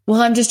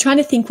 Well, I'm just trying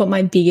to think what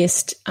my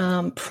biggest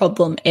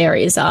problem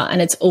areas are. And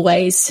it's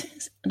always,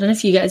 I don't know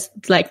if you guys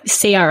like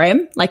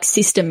CRM, like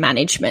system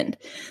management.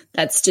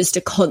 That's just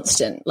a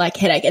constant like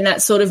headache. And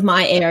that's sort of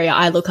my area.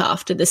 I look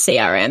after the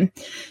CRM.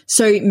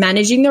 So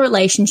managing the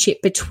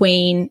relationship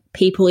between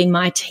people in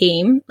my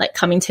team, like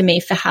coming to me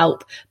for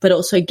help, but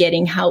also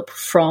getting help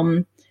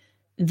from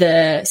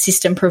the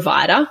system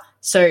provider.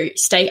 So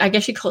I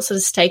guess you call it sort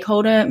of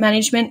stakeholder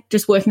management,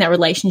 just working that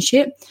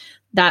relationship.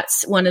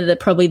 That's one of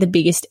probably the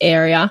biggest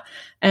area.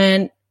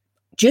 And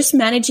just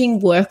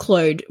managing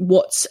workload,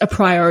 what's a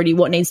priority,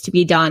 what needs to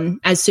be done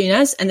as soon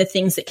as, and the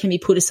things that can be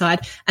put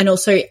aside, and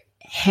also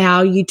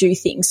how you do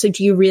things. So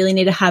do you really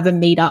need to have a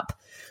meetup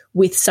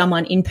with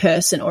someone in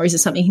person, or is it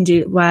something you can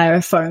do via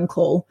a phone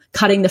call?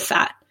 Cutting the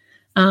fat,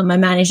 my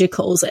manager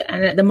calls it.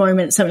 And at the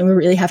moment, it's something we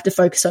really have to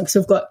focus on because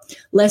we've got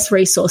less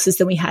resources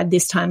than we had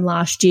this time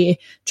last year,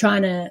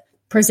 trying to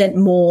present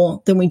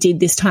more than we did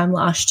this time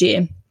last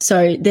year.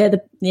 So they're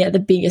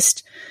the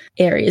biggest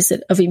areas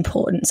of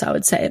importance, I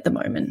would say, at the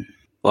moment.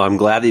 Well, I'm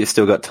glad that you've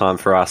still got time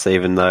for us,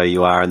 even though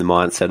you are in the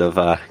mindset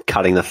of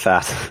cutting the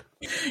fat.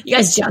 You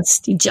guys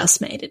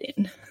just made it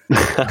in.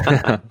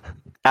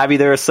 Abby,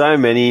 there are so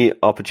many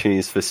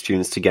opportunities for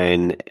students to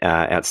gain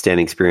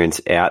outstanding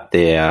experience out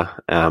there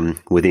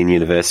within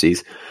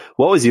universities.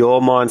 What was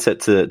your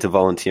mindset to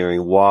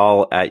volunteering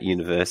while at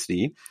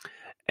university?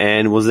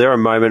 And was there a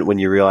moment when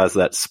you realised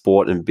that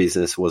sport and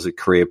business was a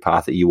career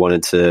path that you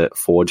wanted to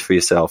forge for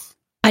yourself?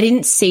 I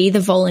didn't see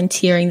the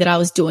volunteering that I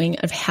was doing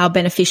of how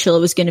beneficial it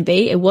was going to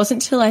be. It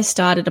wasn't until I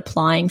started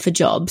applying for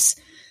jobs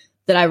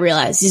that I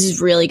realized this is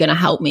really going to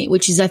help me,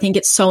 which is I think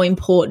it's so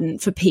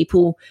important for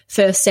people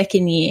first,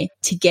 second year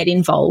to get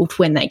involved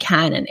when they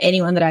can. And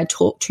anyone that I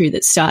talk to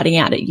that's starting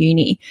out at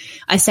uni,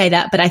 I say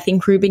that, but I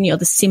think, Ruben, you're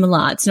the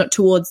similar. It's not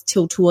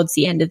till towards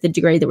the end of the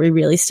degree that we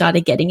really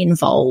started getting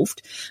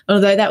involved.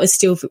 Although that was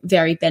still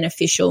very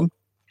beneficial.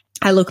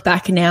 I look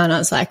back now and I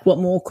was like, what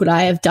more could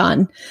I have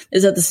done?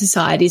 There's other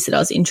societies that I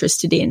was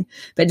interested in,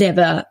 but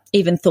never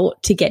even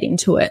thought to get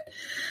into it.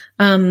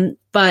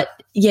 But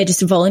yeah,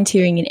 just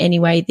volunteering in any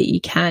way that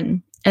you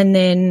can. And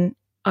then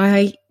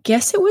I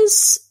guess it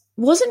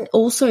wasn't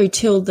also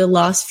till the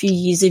last few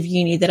years of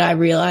uni that I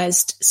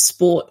realized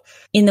sport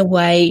in the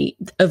way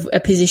of a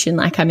position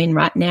like I'm in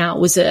right now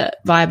was a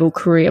viable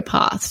career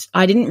path.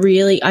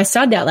 I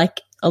started out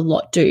like a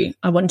lot do.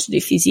 I wanted to do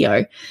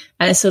physio,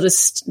 and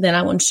then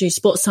I wanted to do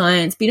sports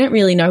science, but you don't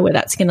really know where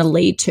that's going to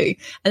lead to.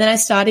 And then I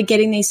started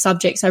getting these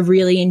subjects I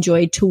really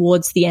enjoyed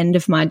towards the end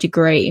of my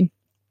degree: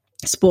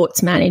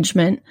 sports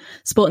management,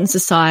 sport and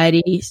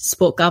society,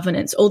 sport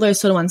governance, all those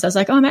sort of ones. I was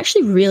like, oh, I'm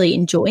actually really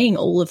enjoying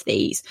all of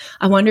these.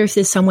 I wonder if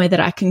there's somewhere that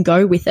I can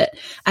go with it.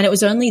 And it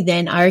was only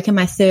then, I reckon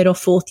my third or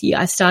fourth year,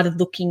 I started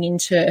looking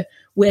into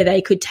where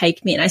they could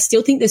take me. And I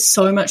still think there's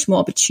so much more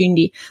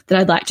opportunity that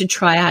I'd like to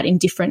try out in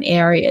different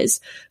areas.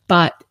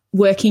 But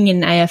working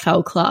in an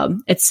AFL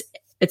club, it's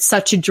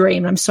such a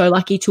dream. I'm so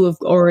lucky to have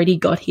already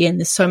got here, and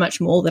there's so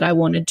much more that I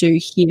want to do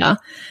here.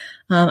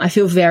 I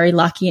feel very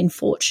lucky and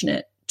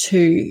fortunate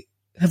to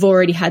have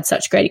already had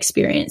such great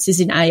experiences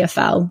in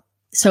AFL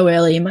so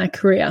early in my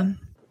career.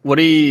 What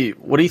do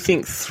you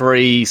think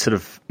 3 sort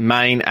of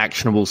main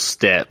actionable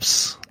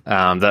steps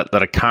that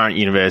a current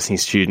university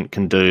student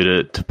can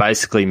do to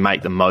basically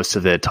make the most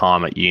of their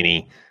time at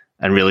uni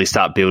and really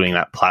start building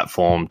that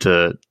platform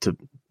to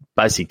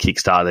basically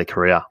kickstart their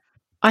career?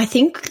 I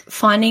think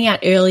finding out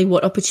early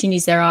what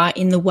opportunities there are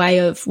in the way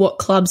of what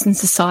clubs and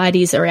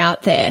societies are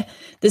out there.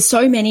 There's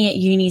so many at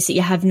unis that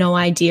you have no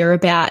idea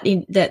about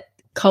that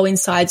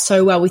coincide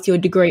so well with your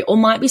degree, or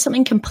might be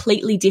something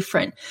completely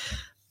different.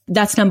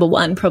 That's number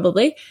one,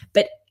 probably.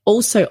 But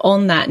also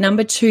on that,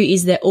 number 2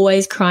 is they're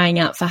always crying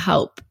out for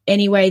help.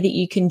 Any way that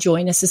you can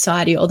join a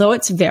society, although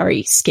it's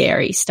very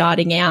scary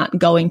starting out and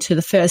going to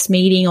the first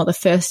meeting or the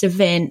first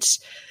event,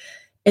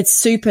 it's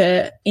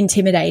super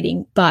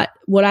intimidating. But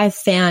what I've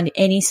found,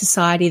 any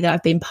society that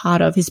I've been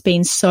part of has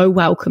been so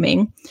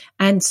welcoming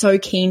and so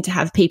keen to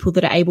have people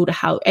that are able to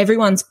help.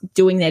 Everyone's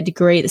doing their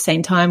degree at the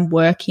same time,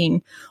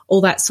 working,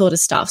 all that sort of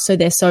stuff. So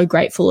they're so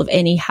grateful of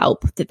any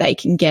help that they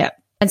can get.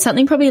 And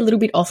something probably a little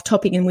bit off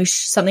topic and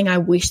something I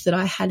wish that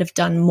I had have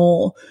done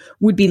more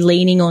would be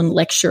leaning on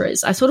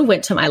lecturers. I sort of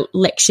went to my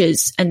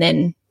lectures and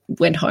then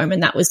went home,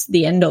 and that was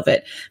the end of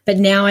it. But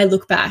now I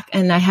look back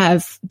and I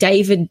have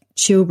David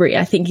Chilbury,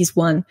 I think he's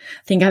one,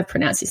 I think I've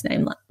pronounced his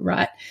name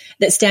right,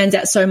 that stands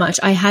out so much.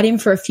 I had him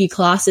for a few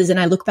classes, and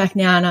I look back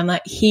now and I'm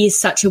like, he is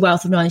such a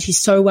wealth of knowledge. He's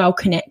so well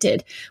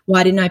connected.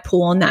 Why didn't I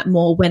pull on that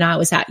more when I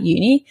was at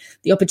uni?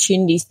 The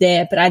opportunity's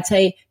there. But I'd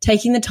say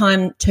taking the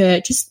time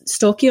to just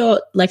stalk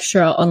your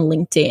lecturer on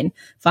LinkedIn,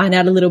 find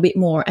out a little bit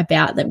more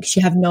about them, because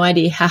you have no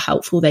idea how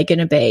helpful they're going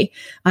to be.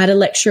 I had a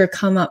lecturer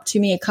come up to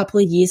me a couple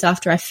of years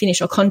after I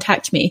finished, or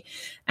contact me,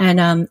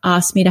 and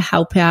asked me to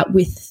help out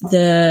with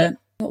the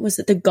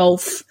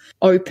Golf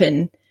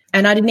Open.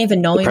 And I didn't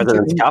even know him. The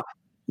President's Cup?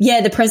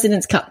 Yeah, the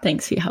President's Cup.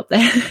 Thanks for your help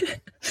there.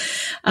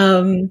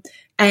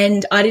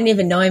 And I didn't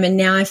even know him, and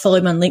now I follow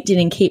him on LinkedIn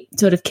and keep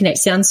sort of connect.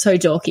 Sounds so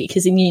dorky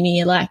because in uni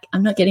you're like,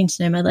 I'm not getting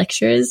to know my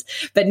lecturers,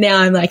 but now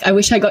I'm like, I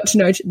wish I got to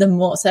know them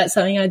more. So that's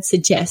something I'd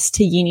suggest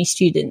to uni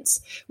students,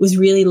 was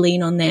really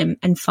lean on them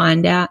and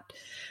find out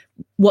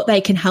what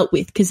they can help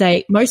with, because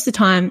most of the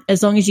time,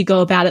 as long as you go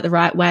about it the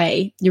right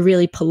way, you're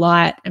really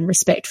polite and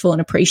respectful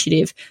and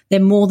appreciative, they're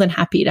more than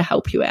happy to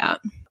help you out.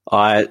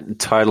 I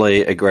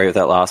totally agree with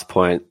that last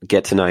point.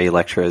 Get to know your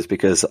lecturers,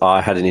 because I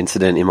had an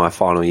incident in my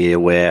final year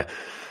where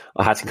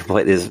I had to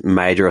complete this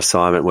major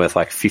assignment worth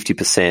like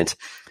 50%,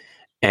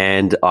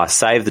 and I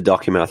saved the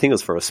document. I think it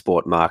was for a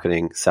sport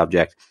marketing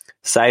subject.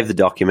 Saved the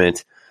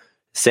document,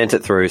 sent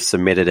it through,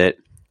 submitted it,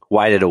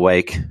 waited a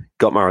week,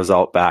 got my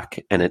result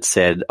back, and it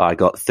said I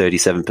got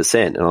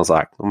 37%. And I was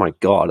like, oh my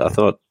God,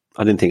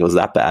 I didn't think it was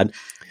that bad.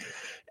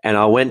 And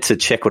I went to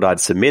check what I'd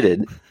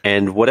submitted,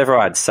 and whatever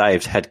I'd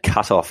saved had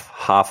cut off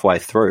halfway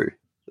through.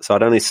 So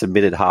I'd only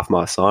submitted half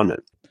my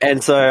assignment.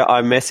 And so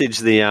I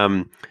messaged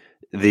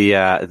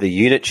the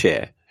unit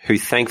chair, who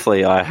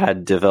thankfully I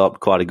had developed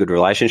quite a good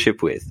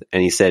relationship with.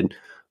 And he said,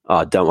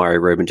 oh, don't worry,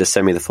 Ruben, just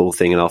send me the full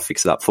thing and I'll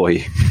fix it up for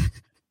you.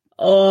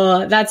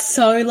 Oh, that's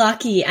so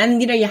lucky.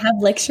 And, you have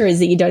lecturers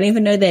that you don't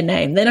even know their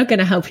name. They're not going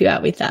to help you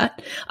out with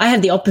that. I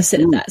had the opposite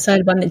of that. So I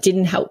had one that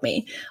didn't help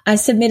me. I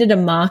submitted a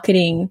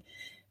marketing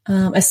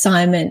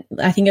assignment.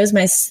 I think it was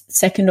my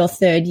second or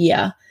third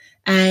year.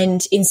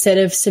 And instead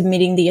of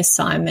submitting the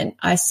assignment,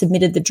 I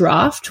submitted the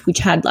draft, which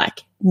had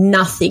like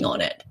nothing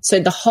on it. So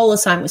the whole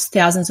assignment was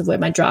thousands of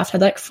words. My draft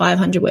had like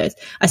 500 words.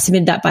 I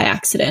submitted that by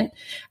accident.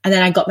 And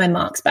then I got my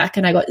marks back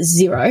and I got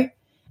 0.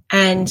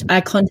 And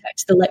I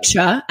contacted the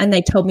lecturer and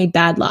they told me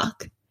bad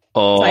luck.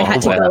 So I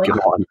had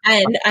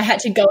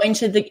to go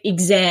into the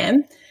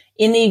exam.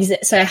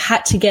 So I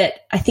had to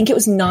get, I think it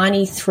was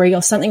 93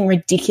 or something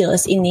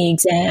ridiculous in the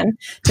exam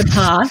to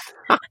pass.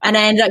 And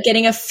I ended up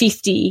getting a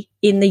 50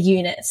 in the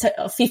unit, so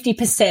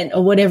 50%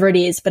 or whatever it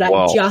is, but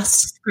I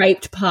just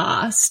scraped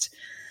past.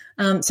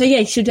 So yeah,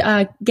 you should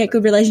get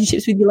good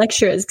relationships with your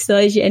lecturers, because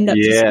those you end up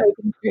just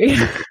scraping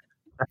through.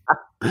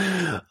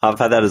 I've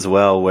had that as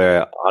well,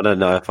 where I don't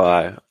know if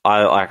I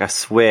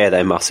swear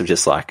they must have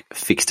just like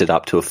fixed it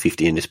up to a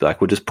 50 and just be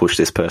like, we'll just push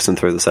this person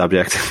through the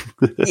subject.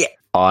 Yeah,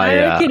 I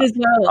reckon as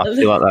well. I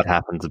feel like that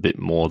happens a bit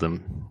more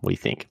than we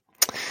think.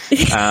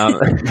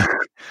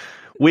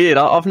 Weird.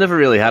 I've never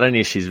really had any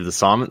issues with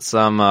assignments.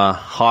 I'm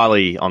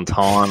highly on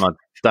time. I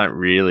don't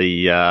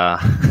really.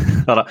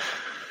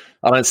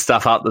 I don't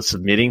stuff up the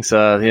submitting,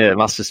 so yeah, it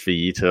must just be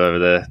you two over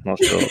there.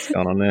 Not sure what's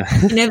going on there.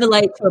 You're never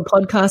late to a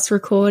podcast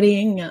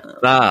recording.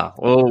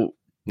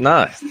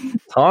 No,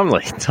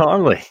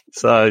 timely.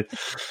 So,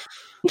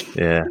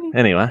 yeah.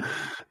 Anyway,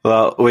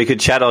 well, we could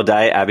chat all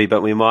day, Abby,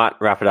 but we might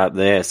wrap it up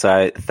there.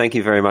 So, thank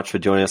you very much for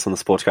joining us on the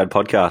Sports Grad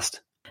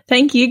podcast.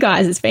 Thank you,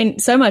 guys. It's been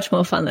so much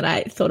more fun than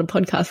I thought a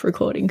podcast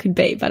recording could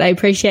be, but I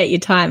appreciate your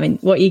time,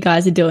 and what you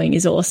guys are doing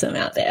is awesome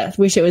out there. I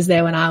wish it was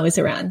there when I was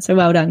around, so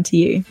well done to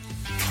you.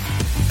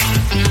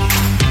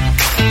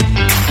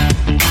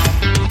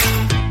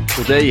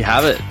 Well, there you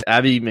have it,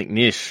 Abby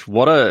McNish.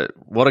 What a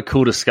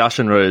cool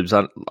discussion, Rubes.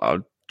 I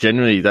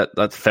genuinely,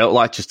 that felt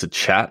like just a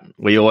chat.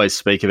 We always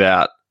speak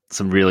about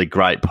some really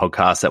great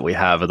podcasts that we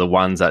have are the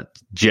ones that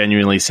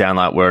genuinely sound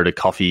like we're at a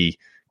coffee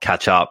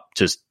catch up,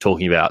 just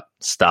talking about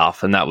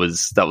stuff, and that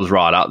was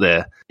right up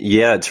there.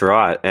 Yeah, that's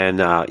right. And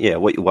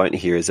what you won't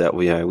hear is that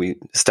we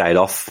stayed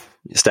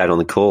on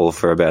the call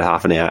for about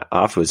half an hour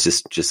afterwards,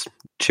 just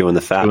chewing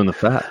the fat.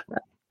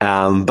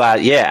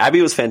 But yeah,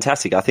 Abby was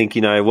fantastic. I think,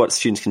 what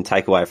students can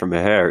take away from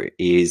her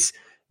is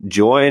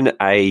join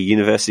a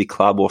university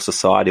club or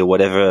society or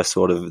whatever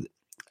sort of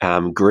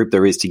group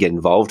there is to get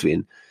involved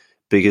in,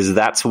 because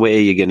that's where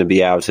you're going to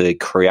be able to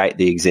create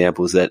the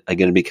examples that are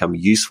going to become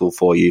useful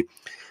for you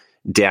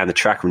down the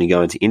track when you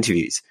go into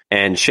interviews.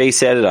 And she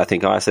said it, I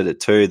think I said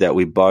it too, that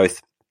we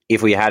both,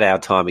 if we had our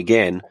time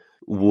again,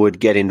 would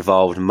get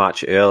involved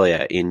much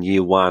earlier in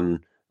year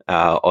one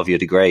of your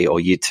degree or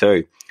year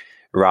two,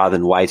 rather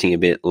than waiting a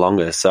bit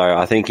longer. So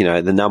I think,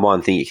 the number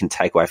one thing you can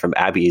take away from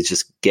Abby is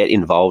just get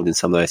involved in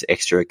some of those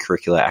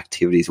extracurricular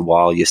activities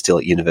while you're still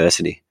at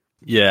university.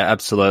 Yeah,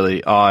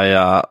 absolutely.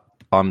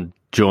 I'm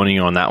joining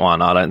you on that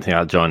one. I don't think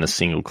I'd join a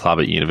single club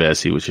at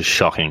university, which is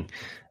shocking.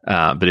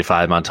 But if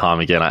I had my time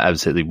again, I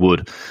absolutely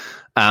would.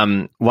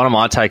 One of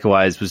my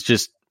takeaways was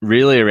just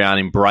really around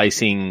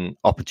embracing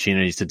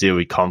opportunities to deal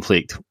with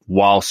conflict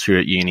whilst you're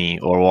at uni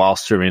or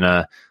whilst you're in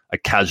a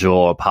casual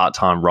or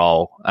part-time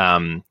role,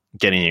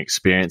 getting your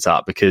experience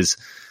up, because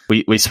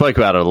we spoke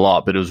about it a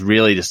lot, but it was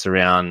really just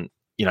around,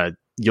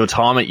 your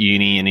time at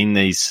uni and in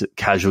these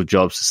casual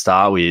jobs to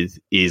start with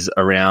is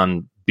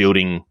around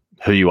building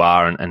who you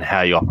are and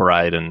how you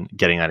operate and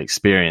getting that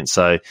experience.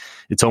 So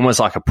it's almost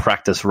like a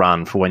practice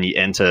run for when you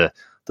enter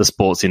the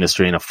sports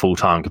industry in a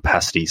full-time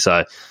capacity.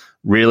 So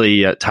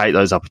really take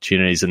those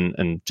opportunities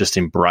and just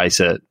embrace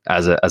it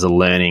as a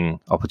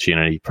learning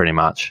opportunity, pretty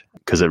much,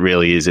 because it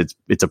really is.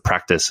 It's a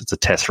practice. It's a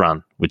test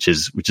run, which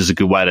is a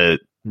good way to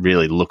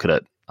really look at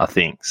it, I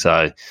think.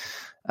 So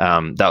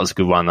that was a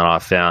good one that I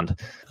found.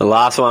 The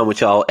last one,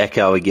 which I'll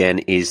echo again,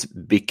 is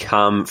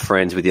become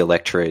friends with your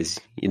lecturers.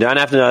 You don't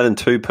have to know them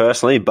too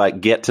personally,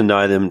 but get to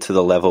know them to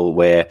the level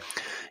where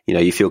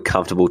you feel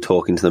comfortable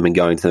talking to them and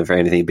going to them for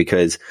anything,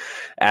 because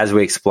as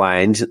we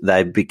explained,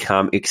 they've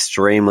become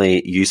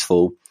extremely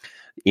useful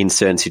in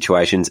certain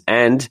situations,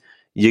 and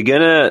you're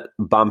going to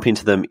bump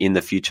into them in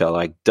the future.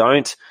 Like,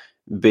 don't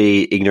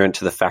be ignorant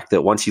to the fact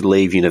that once you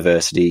leave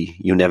university,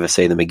 you'll never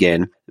see them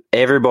again.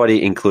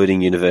 Everybody,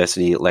 including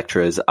university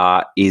lecturers,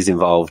 is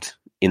involved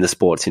in the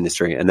sports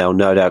industry, and they'll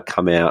no doubt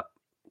come up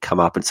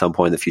at some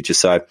point in the future.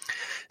 So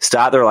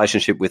start the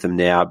relationship with them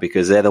now,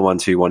 because they're the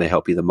ones who want to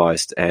help you the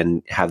most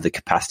and have the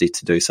capacity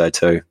to do so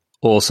too.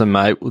 Awesome,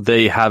 mate. Well, there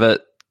you have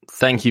it.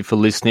 Thank you for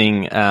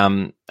listening.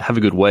 Have a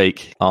good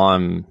week.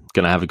 I'm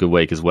going to have a good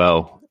week as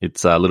well.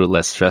 It's a little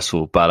less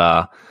stressful,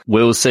 but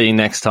we'll see you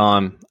next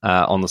time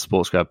on the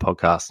Sports Grad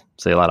podcast.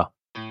 See you later.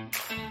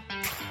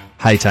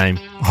 Hey team,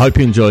 I hope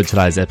you enjoyed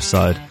today's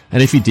episode,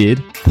 and if you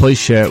did, please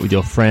share it with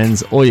your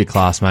friends or your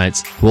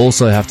classmates who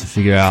also have to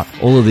figure out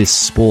all of this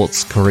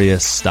sports career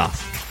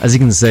stuff. As you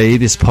can see,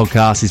 this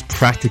podcast is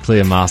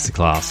practically a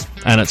masterclass,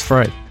 and it's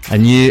free,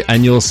 and you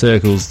and your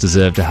circles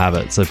deserve to have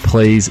it, so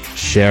please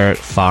share it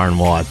far and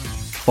wide.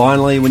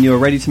 Finally, when you are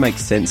ready to make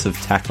sense of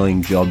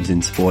tackling jobs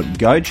in sport,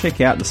 go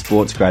check out the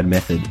Sports Grad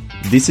Method.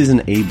 This is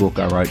an ebook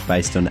I wrote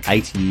based on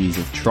 8 years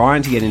of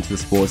trying to get into the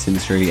sports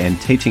industry and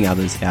teaching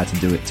others how to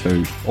do it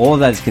too. All of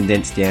that is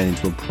condensed down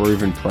into a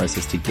proven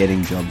process to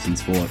getting jobs in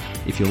sport.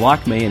 If you're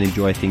like me and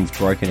enjoy things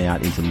broken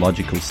out into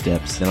logical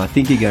steps, then I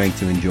think you're going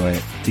to enjoy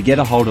it. To get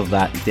a hold of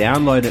that,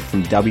 download it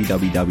from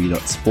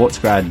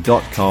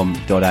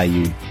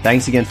www.sportsgrad.com.au.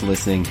 Thanks again for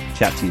listening.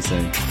 Chat to you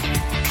soon.